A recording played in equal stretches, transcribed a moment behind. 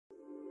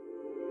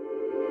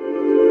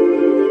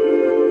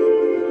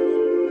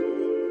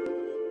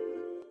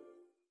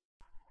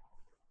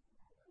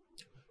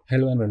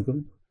Hello and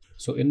welcome.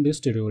 So in this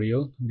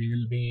tutorial, we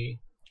will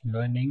be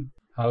learning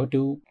how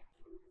to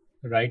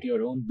write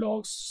your own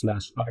blogs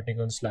slash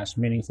articles slash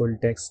meaningful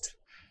text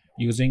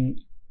using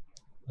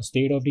a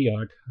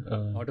state-of-the-art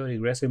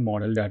auto-regressive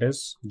model that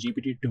is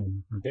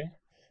GPT-2. Okay.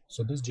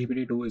 So this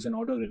GPT-2 is an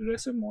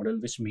auto-regressive model,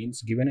 which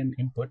means given an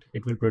input,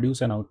 it will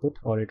produce an output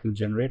or it will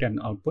generate an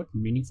output,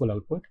 meaningful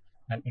output,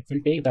 and it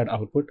will take that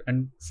output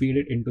and feed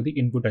it into the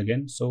input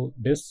again. So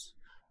this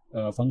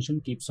function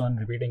keeps on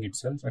repeating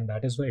itself, and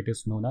that is why it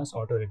is known as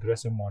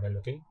auto-regressive model.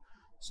 Okay,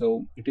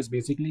 so it is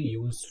basically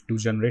used to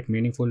generate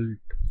meaningful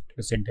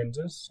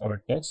sentences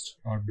or text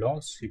or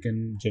blogs. You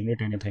can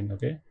generate anything.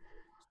 Okay,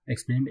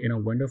 explained in a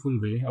wonderful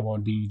way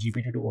about the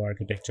GPT-2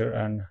 architecture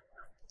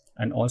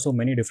and also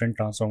many different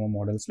transformer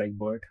models like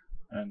BERT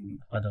and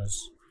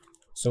others.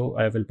 So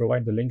I will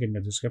provide the link in the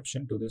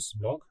description to this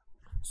blog.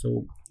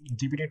 So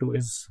GPT-2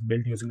 is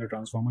built using the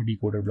transformer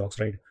decoder blocks,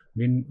 right?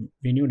 We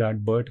knew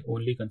that BERT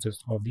only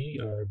consists of the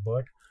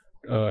BERT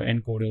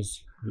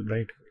encoders,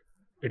 right?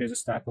 It is a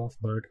stack of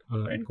BERT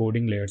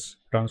encoding layers,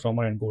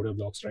 transformer encoder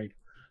blocks, right?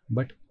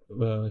 But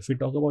if we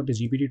talk about the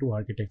GPT-2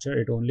 architecture,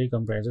 it only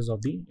comprises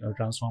of the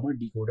transformer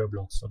decoder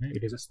blocks. Okay,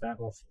 it is a stack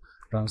of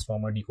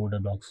transformer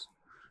decoder blocks,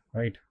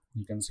 right?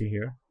 You can see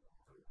here.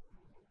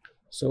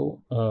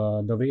 So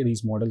the way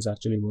these models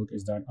actually work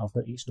is that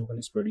after each token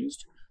is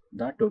produced,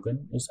 that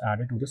token is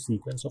added to the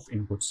sequence of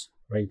inputs,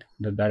 right?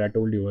 That I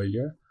told you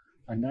earlier,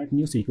 and that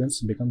new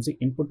sequence becomes the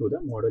input to the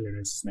model in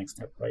its next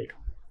step, right?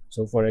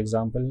 So for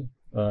example,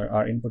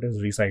 our input is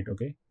recite.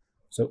 Okay,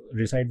 so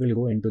recite will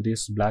go into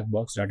this black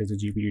box that is the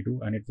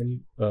GPT-2, and it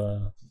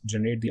will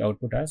generate the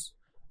output as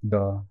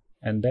the,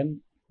 and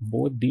then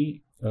both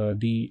the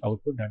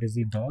output, that is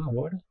the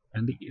word,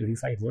 and the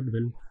recite word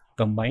will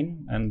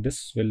combine, and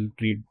this will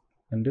be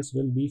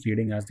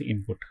feeding as the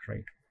input,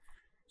 right?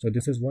 So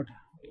this is what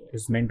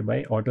is meant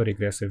by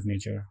auto-regressive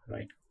nature,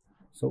 right?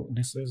 So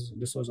this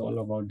was all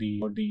about the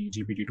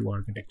GPT-2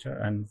 architecture,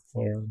 and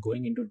for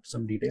going into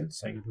some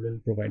details, I will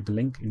provide the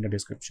link in the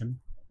description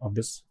of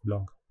this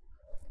blog.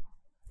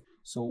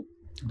 So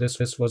this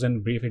was a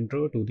brief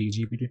intro to the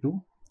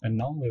GPT-2, and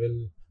now we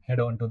will head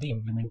on to the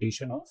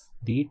implementation of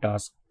the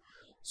task.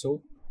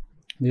 So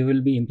we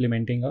will be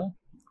implementing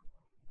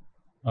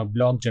a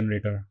block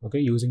generator, okay,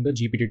 using the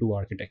GPT-2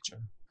 architecture.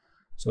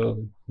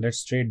 So let's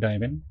straight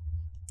dive in.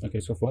 Okay,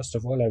 so first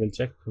of all, I will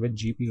check which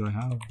GPU I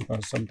have,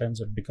 because sometimes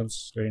it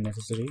becomes very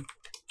necessary.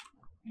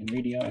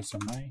 NVIDIA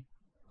SMI.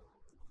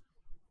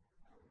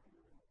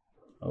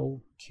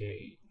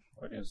 Okay,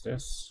 what is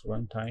this?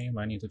 One time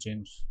I need to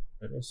change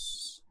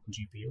this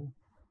GPU.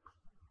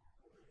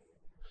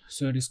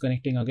 So it is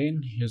connecting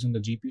again using the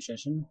GPU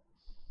session.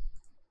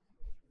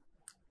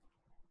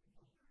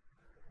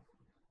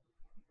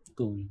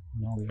 Cool,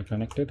 now we are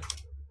connected.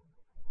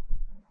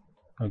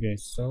 Okay,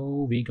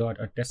 so we got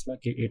a Tesla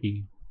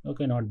K80.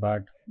 Okay, not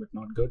bad, but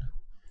not good.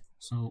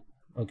 So,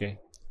 okay.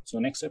 So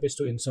next step is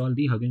to install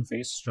the Hugging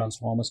Face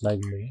Transformers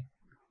library,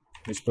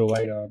 which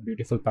provide a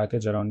beautiful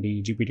package around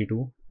the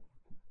GPT-2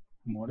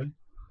 model.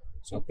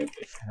 So pip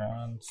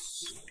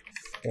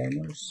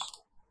transformers.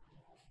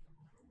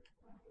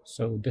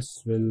 So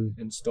this will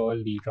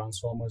install the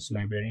Transformers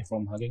library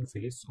from Hugging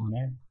Face on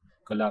a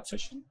collab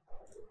session.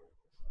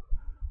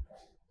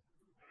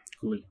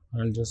 Cool.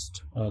 I'll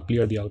just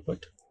clear the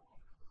output.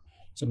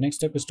 So next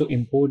step is to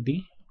import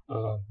the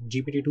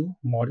GPT-2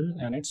 model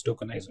and its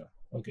tokenizer.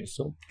 Okay,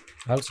 so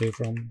I'll say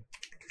from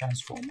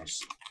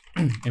transformers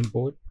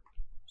import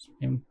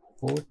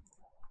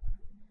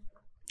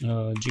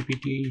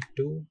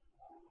GPT-2.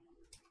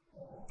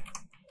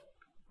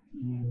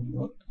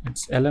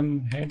 It's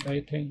LM head, I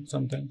think,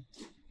 something.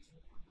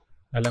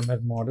 LM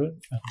head model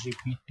and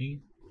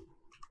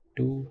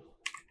GPT-2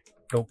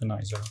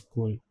 tokenizer.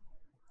 Cool.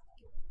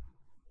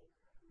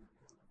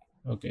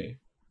 Okay,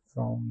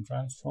 from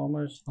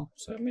transformers.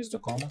 Oops, I missed the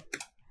comma.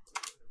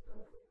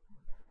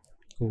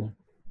 Cool.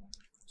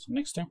 So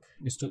next step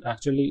is to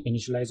actually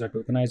initialize our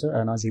tokenizer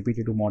and our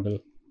GPT-2 model.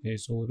 Okay,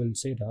 so we will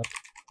say that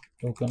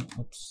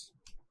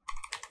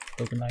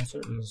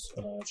tokenizer is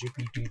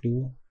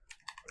GPT-2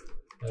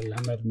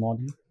 LMR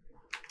model,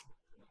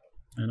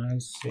 and I'll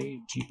say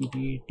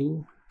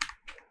GPT-2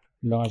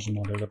 large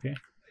model. Okay,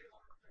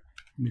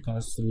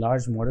 because the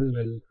large model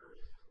will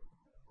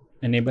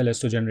enable us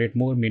to generate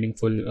more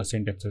meaningful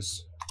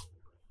sentences,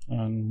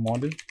 and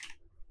model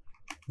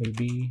will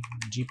be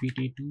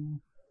GPT-2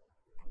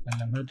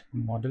 LMR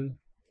model.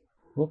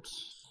 Oops,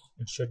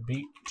 it should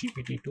be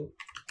GPT-2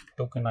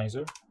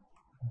 tokenizer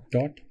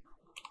dot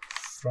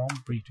from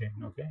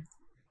pretrain. Okay,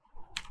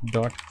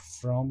 dot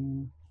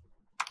from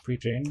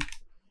pretrain,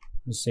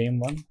 the same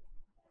one,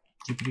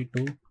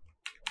 GPT-2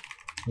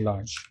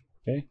 large.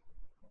 Okay,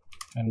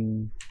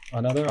 and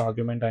another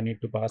argument I need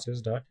to pass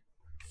is that,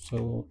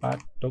 so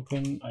path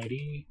token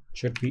ID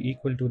should be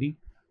equal to the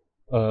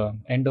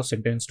end of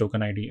sentence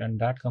token ID,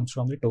 and that comes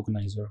from the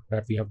tokenizer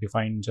that we have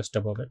defined just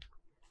above it.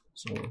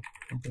 So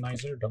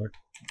tokenizer dot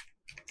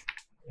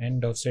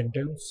end of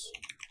sentence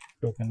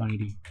token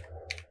ID.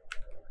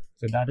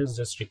 So that is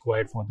just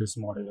required for this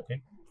model.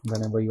 Okay,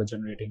 whenever you are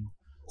generating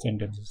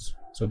sentences.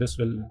 So this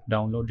will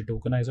download the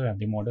tokenizer and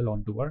the model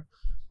onto our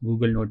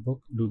Google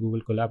Notebook, the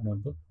Google Colab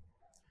Notebook.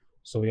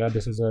 So yeah,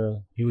 this is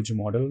a huge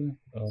model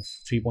of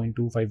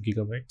 3.25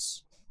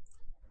 gigabytes.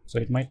 So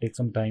it might take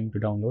some time to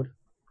download.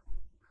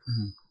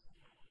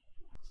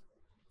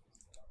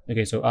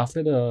 Okay, so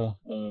after the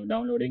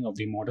downloading of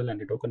the model and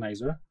the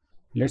tokenizer,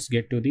 let's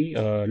get to the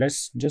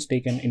let's just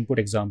take an input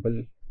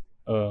example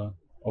uh,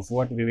 of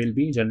what we will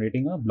be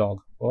generating a blog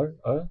or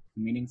a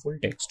meaningful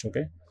text.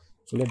 Okay,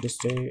 so let's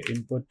just say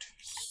input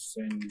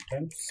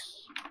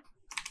sentence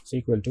is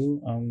equal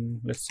to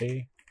let's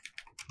say,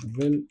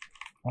 will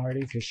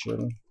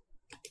artificial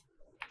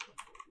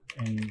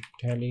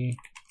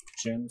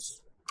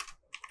intelligence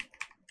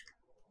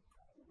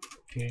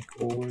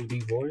take over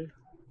the world?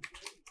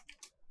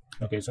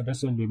 Okay, so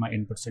this will be my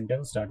input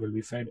sentence that will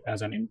be fed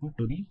as an input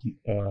to the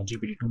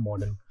GPT-2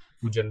 model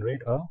to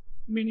generate a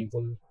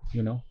meaningful,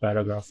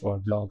 paragraph or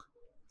blog,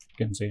 you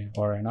can say,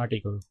 or an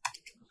article.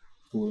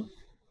 Cool.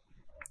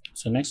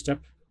 So next step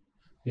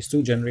is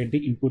to generate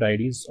the input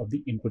IDs of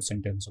the input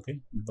sentence. Okay.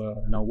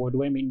 But now, what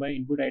do I mean by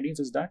input IDs?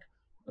 Is that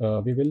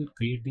we will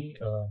create the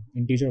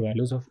integer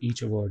values of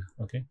each word.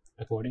 Okay,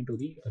 according to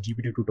the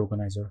GPT-2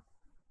 tokenizer.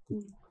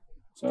 Cool.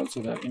 So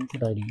also the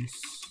input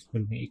IDs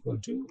will be equal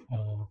to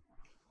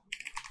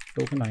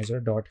tokenizer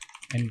dot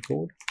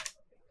encode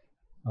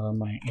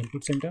my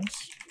input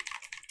sentence,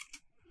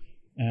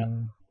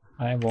 and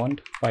I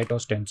want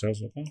PyTorch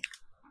tensors. Okay,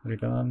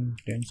 return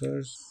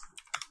tensors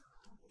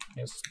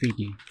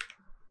spt.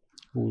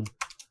 Cool.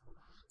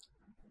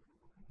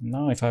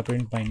 Now if I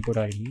print my input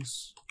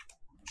IDs,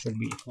 should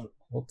be equal,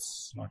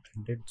 oops, not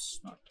intents,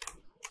 not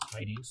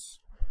IDs.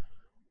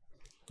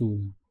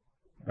 Cool.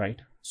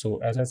 Right, so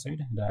as I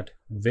said, that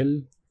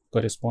will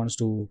corresponds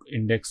to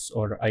index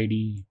or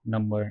ID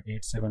number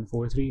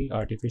 8743,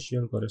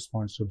 artificial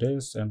corresponds to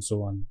this, and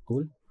so on.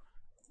 Cool.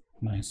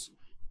 Nice.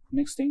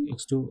 Next thing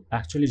is to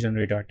actually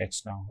generate our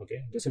text now.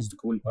 Okay, this is the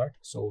cool part.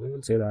 So we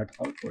will say that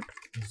output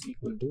is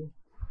equal to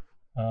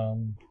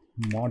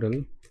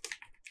model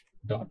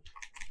dot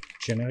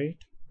generate,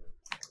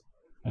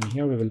 and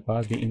here we will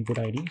pass the input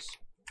IDs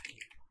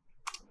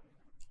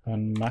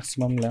and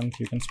maximum length.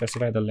 You can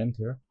specify the length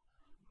here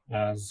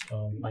as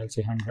I'll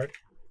say 100.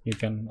 You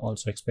can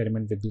also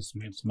experiment with this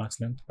max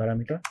length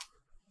parameter.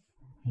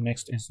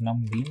 Next is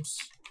num beams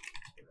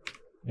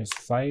is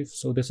 5.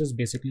 So this is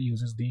basically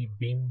uses the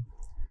beam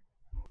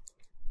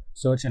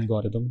search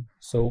algorithm.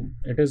 So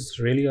it is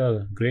really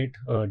a great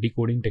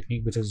decoding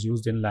technique which is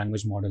used in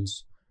language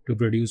models to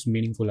produce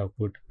meaningful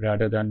output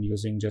rather than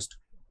using just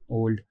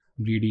old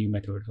greedy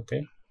method.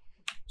 Okay,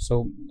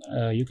 so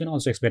you can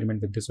also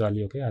experiment with this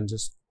value. Okay, I'll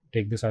just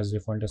take this as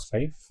default as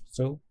 5.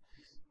 So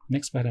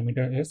next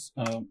parameter is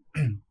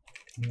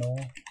no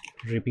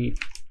repeat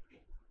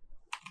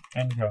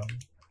n-gram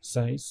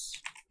size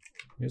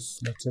is,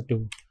 let's say,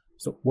 2.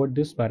 So what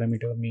this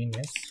parameter mean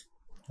is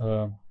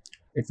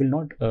it will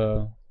not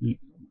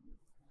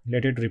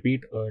let it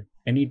repeat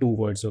any 2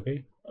 words,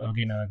 okay,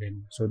 again and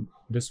again. So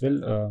this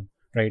will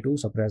try to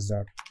suppress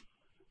that.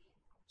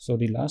 So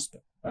the last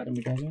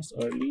parameter is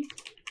early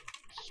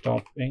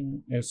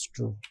stopping is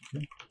true.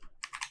 Okay,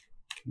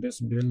 this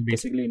will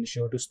basically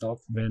ensure to stop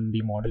when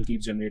the model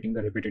keeps generating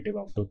the repetitive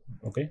output.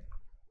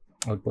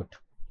 Output.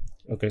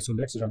 Okay, so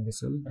let's run this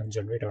cell and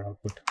generate our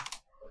output,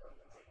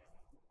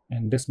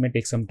 and this may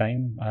take some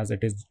time as it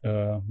is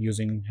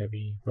using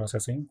heavy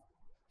processing.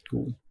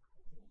 Cool.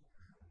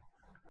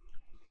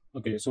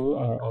 Okay, so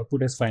our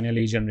output is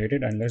finally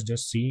generated, and let's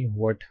just see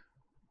what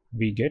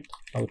we get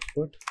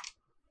output.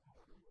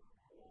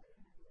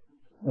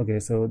 Okay,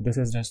 so this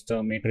is just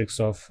a matrix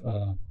of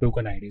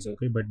token IDs.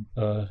 Okay, but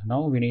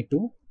now we need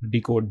to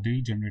decode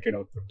the generated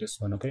output, this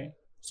one. Okay,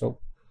 so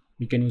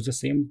we can use the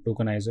same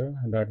tokenizer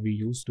that we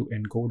use to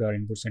encode our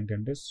input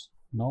sentences.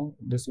 Now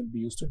this will be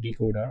used to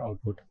decode our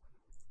output.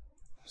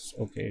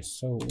 Okay,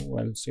 so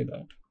I'll say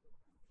that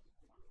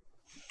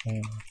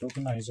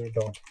tokenizer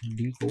dot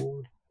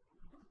decode,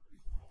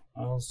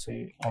 I'll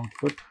say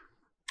output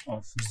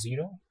of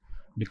 0,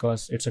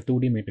 because it's a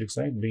 2D matrix,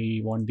 right?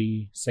 We want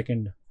the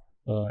second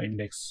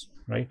index,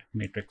 right?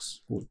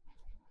 Matrix. Cool.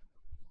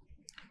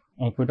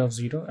 Output of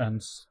 0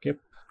 and skip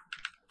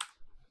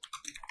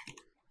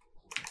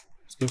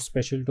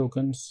special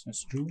tokens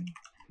is true,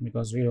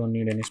 because we don't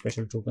need any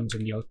special tokens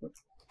in the output.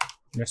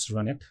 Let's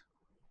run it,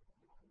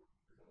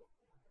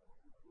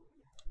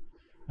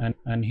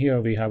 and here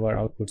we have our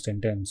output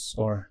sentence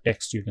or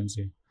text, you can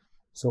say.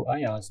 So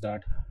I asked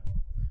that,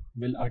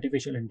 will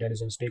artificial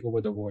intelligence take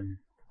over the world?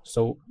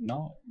 So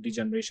now the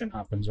generation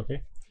happens.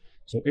 Okay,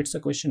 so it's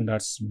a question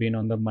that's been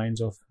on the minds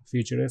of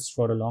futurists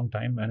for a long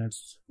time, and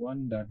it's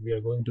one that we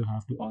are going to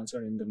have to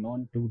answer in the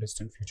non too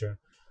distant future.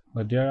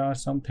 But there are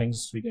some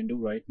things we can do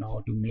right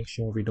now to make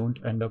sure we don't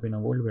end up in a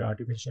world where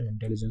artificial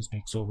intelligence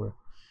takes over.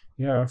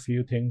 Here are a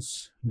few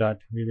things that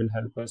will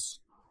help us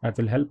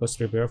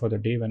prepare for the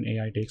day when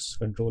AI takes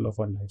control of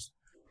our lives.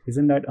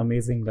 Isn't that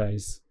amazing,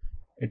 guys?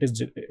 It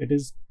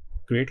is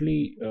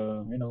greatly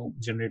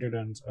generated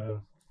and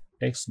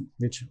text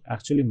which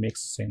actually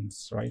makes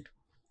sense, right?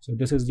 So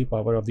this is the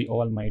power of the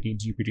almighty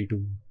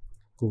GPT-2.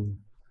 Cool.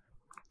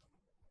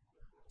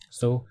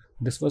 So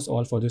this was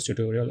all for this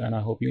tutorial, and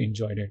I hope you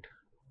enjoyed it.